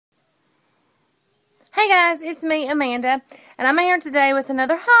Hey guys, it's me, Amanda, and I'm here today with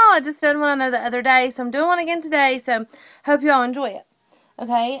another haul. I just did one the other day, so I'm doing one again today, so hope you all enjoy it.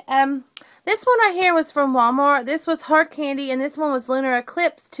 Okay, this one right here was from Walmart. This was hard candy, and this one was Lunar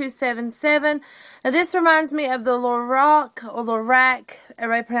Eclipse 277. Now this reminds me of the Lorac, or Lorac,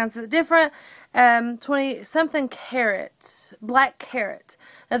 everybody pronounces it different, 20-something carrot, black carrot.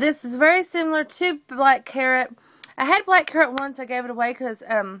 Now this is very similar to black carrot. I had black carrot once, I gave it away because,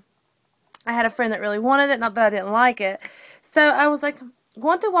 I had a friend that really wanted it, not that I didn't like it. So I was like,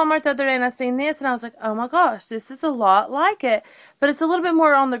 going through Walmart the other day and I seen this and I was like, oh my gosh, this is a lot like it. But it's a little bit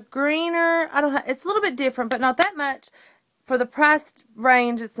more on the greener. It's a little bit different, but not that much. For the price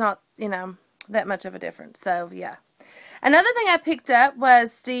range, it's not, that much of a difference. So yeah. Another thing I picked up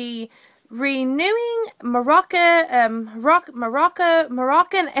was the Renewing Moroccan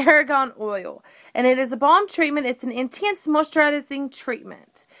Argan Oil. And it is a balm treatment. It's an intense moisturizing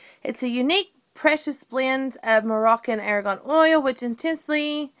treatment. It's a unique, precious blend of Moroccan argan oil, which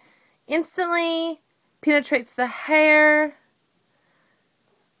instantly penetrates the hair.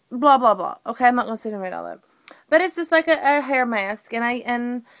 Blah, blah, blah. Okay, I'm not going to sit and read all that. But it's just like a hair mask.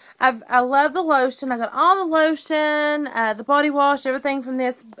 And I love the lotion. I got all the lotion, the body wash, everything from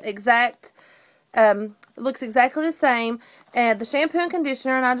this exact. It looks exactly the same. And the shampoo and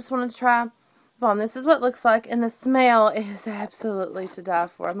conditioner, and I just wanted to try. This is what it looks like, and the smell is absolutely to die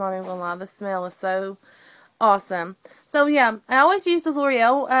for. I'm not even going to lie. The smell is so awesome. So, yeah, I always use the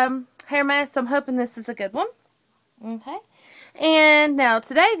L'Oreal hair mask, so I'm hoping this is a good one. Okay. And now,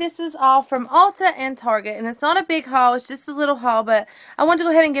 today, this is all from Ulta and Target, and it's not a big haul. It's just a little haul, but I want to go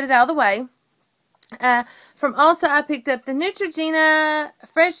ahead and get it out of the way. From Ulta, I picked up the Neutrogena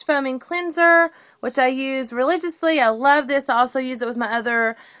Fresh Foaming Cleanser, which I use religiously. I love this. I also use it with my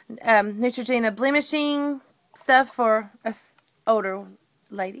other Neutrogena blemishing stuff for us older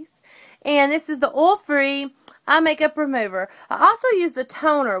ladies. And this is the oil-free eye makeup remover. I also use the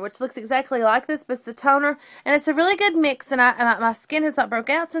toner, which looks exactly like this, but it's the toner. And it's a really good mix, and my skin has not broke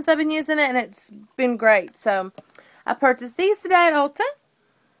out since I've been using it, and it's been great. So, I purchased these today at Ulta.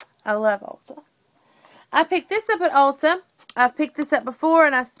 I love Ulta. I picked this up at Ulta. I've picked this up before,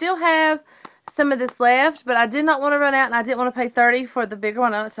 and I still have some of this left, but I did not want to run out, and I didn't want to pay $30 for the bigger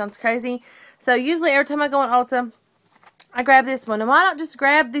one. I know it sounds crazy. So usually every time I go on Ulta, I grab this one. And why not just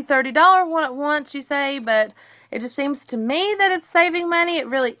grab the $30 one at once, you say? But it just seems to me that it's saving money. It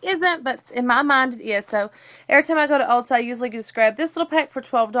really isn't, but in my mind it is. So every time I go to Ulta, I usually just grab this little pack for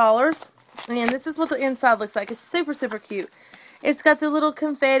 $12. And this is what the inside looks like. It's super, super cute. It's got the little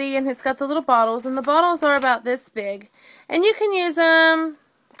confetti, and it's got the little bottles, and the bottles are about this big. And you can use them,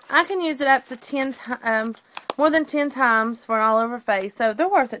 I can use it up to more than 10 times for an all-over face, so they're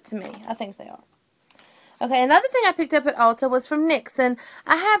worth it to me. I think they are. Okay, another thing I picked up at Ulta was from NYX, and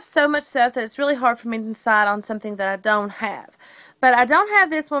I have so much stuff that it's really hard for me to decide on something that I don't have. But I don't have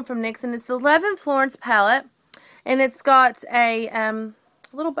this one from NYX, and it's the 11 Florence palette, and it's got a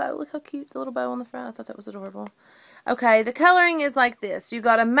little bow. Look how cute, the little bow on the front. I thought that was adorable. Okay, the coloring is like this. You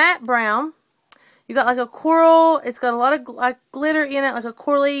got a matte brown. You got like a coral. It's got a lot of like glitter in it, like a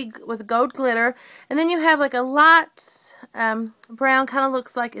corally with gold glitter. And then you have like a light brown, kind of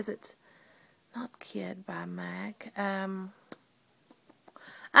looks like, is it not Kid by MAC? I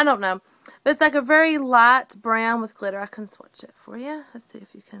don't know. But it's like a very light brown with glitter. I can swatch it for you. Let's see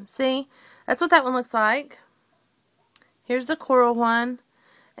if you can see. That's what that one looks like. Here's the coral one.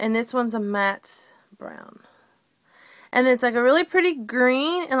 And this one's a matte brown. And then it's like a really pretty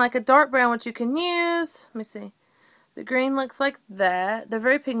green and like a dark brown, which you can use. Let me see. The green looks like that. They're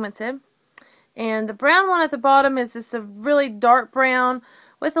very pigmented. And the brown one at the bottom is just a really dark brown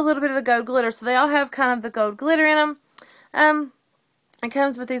with a little bit of the gold glitter. So they all have kind of the gold glitter in them. It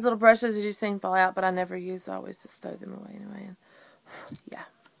comes with these little brushes, as you've seen fall out, but I never use. I always just throw them away anyway. And yeah,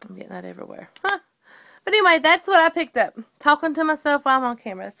 I'm getting that everywhere. Huh. But anyway, that's what I picked up. Talking to myself while I'm on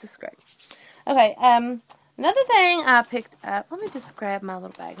camera. That's just great. Okay, another thing I picked up, let me just grab my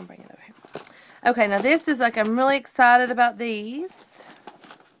little bag and bring it over here. Okay, now this is like, I'm really excited about these.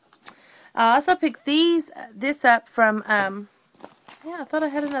 I also picked this up from, yeah, I thought I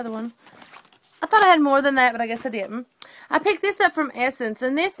had another one. I thought I had more than that, but I guess I didn't. I picked this up from Essence,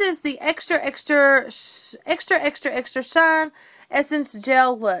 and this is the extra shine Essence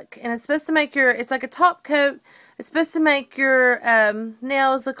Gel Look. And it's supposed to make your, it's like a top coat. It's supposed to make your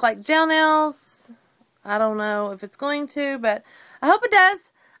nails look like gel nails. I don't know if it's going to, but I hope it does.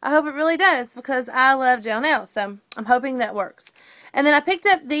 I hope it really does, because I love gel nails, so I'm hoping that works. And then I picked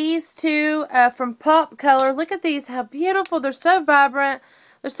up these two from Pop Color. Look at these, how beautiful. They're so vibrant.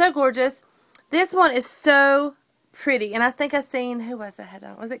 They're so gorgeous. This one is so pretty. And I think I seen, who was it had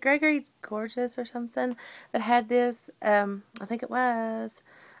on? Was it Gregory Gorgeous or something that had this? I think it was.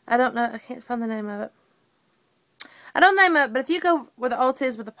 I don't know. I can't find the name of it. I don't name it, but if you go where the Ulta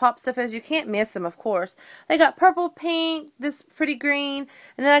is, where the pop stuff is, you can't miss them, of course. They got purple, pink, this pretty green,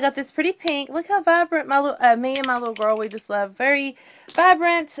 and then I got this pretty pink. Look how vibrant my little, me and my little girl, we just love very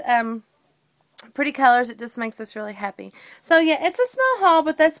vibrant, pretty colors. It just makes us really happy. So, yeah, it's a small haul,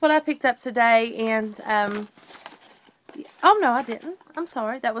 but that's what I picked up today, and, oh, no, I didn't. I'm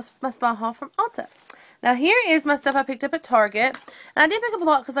sorry. That was my small haul from Ulta. Now, here is my stuff I picked up at Target. And I did pick up a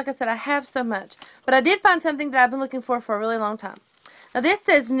lot because, like I said, I have so much. But I did find something that I've been looking for a really long time. Now, this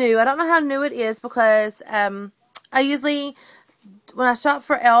says new. I don't know how new it is because I usually, when I shop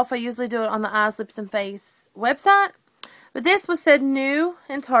for e.l.f., I usually do it on the Eyes, Lips, and Face website. But this was said new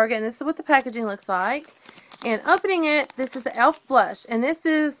in Target, and this is what the packaging looks like. And opening it, this is the e.l.f. blush. And this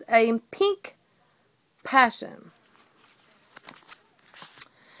is a pink passion.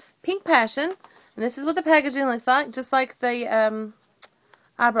 Pink passion. And this is what the packaging looks like, just like the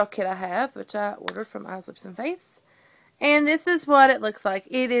eyebrow kit I have, which I ordered from Eyes, Lips, and Face. And this is what it looks like.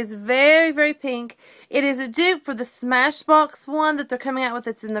 It is very, very pink. It is a dupe for the Smashbox one that they're coming out with.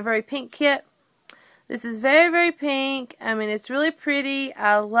 It's in the very pink kit. This is very, very pink. I mean, it's really pretty.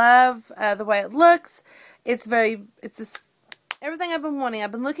 I love the way it looks. It's just everything I've been wanting.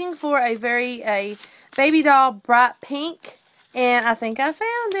 I've been looking for a baby doll bright pink. And I think I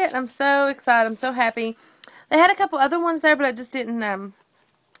found it. I'm so excited. I'm so happy. They had a couple other ones there, but I just didn't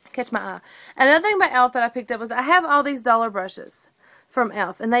catch my eye. Another thing about e.l.f. that I picked up was I have all these dollar brushes from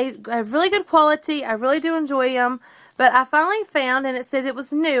e.l.f. And they have really good quality. I really do enjoy them. But I finally found, and it said it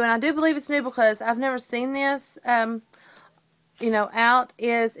was new. And I do believe it's new because I've never seen this, you know, out.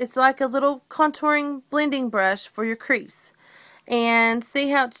 It's like a little contouring blending brush for your crease. And see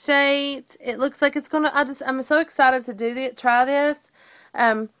how it's shaped. It looks like it's going to, I'm so excited to try this.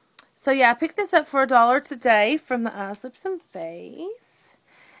 So yeah, I picked this up for $1 today from the Eyes, Lips, and Face.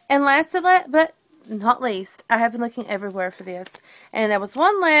 And last but not least, I have been looking everywhere for this. And there was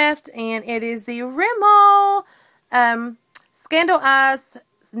one left, and it is the Rimmel Scandal Eyes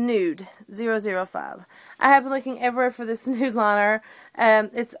Nude 005. I have been looking everywhere for this nude liner.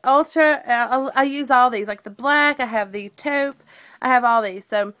 It's ultra, I use all these, like the black, I have the taupe, I have all these.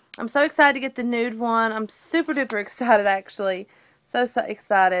 So, I'm so excited to get the nude one. I'm super duper excited, actually. So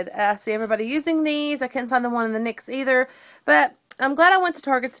excited. I see everybody using these. I couldn't find the one in the NYX either. But, I'm glad I went to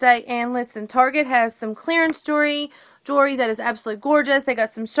Target today. And listen, Target has some clearance jewelry that is absolutely gorgeous. They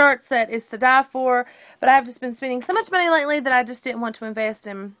got some shirts that is to die for. But I have just been spending so much money lately that I just didn't want to invest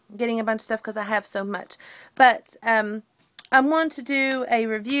in getting a bunch of stuff because I have so much. But I'm going to do a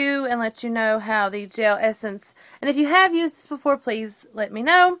review and let you know how the gel essence. And if you have used this before, please let me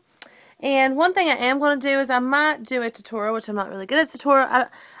know. And one thing I am going to do is I might do a tutorial, which I'm not really good at tutorial.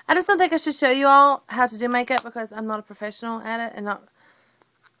 I just don't think I should show you all how to do makeup because I'm not a professional at it. And I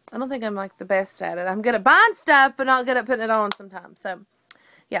don't think I'm like the best at it. I'm good at buying stuff, but not good at putting it on sometimes. So,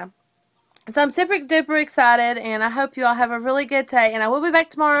 yeah. So, I'm super duper excited. And I hope you all have a really good day. And I will be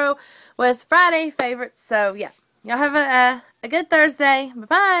back tomorrow with Friday favorites. So, yeah. Y'all have a good Thursday.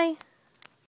 Bye-bye.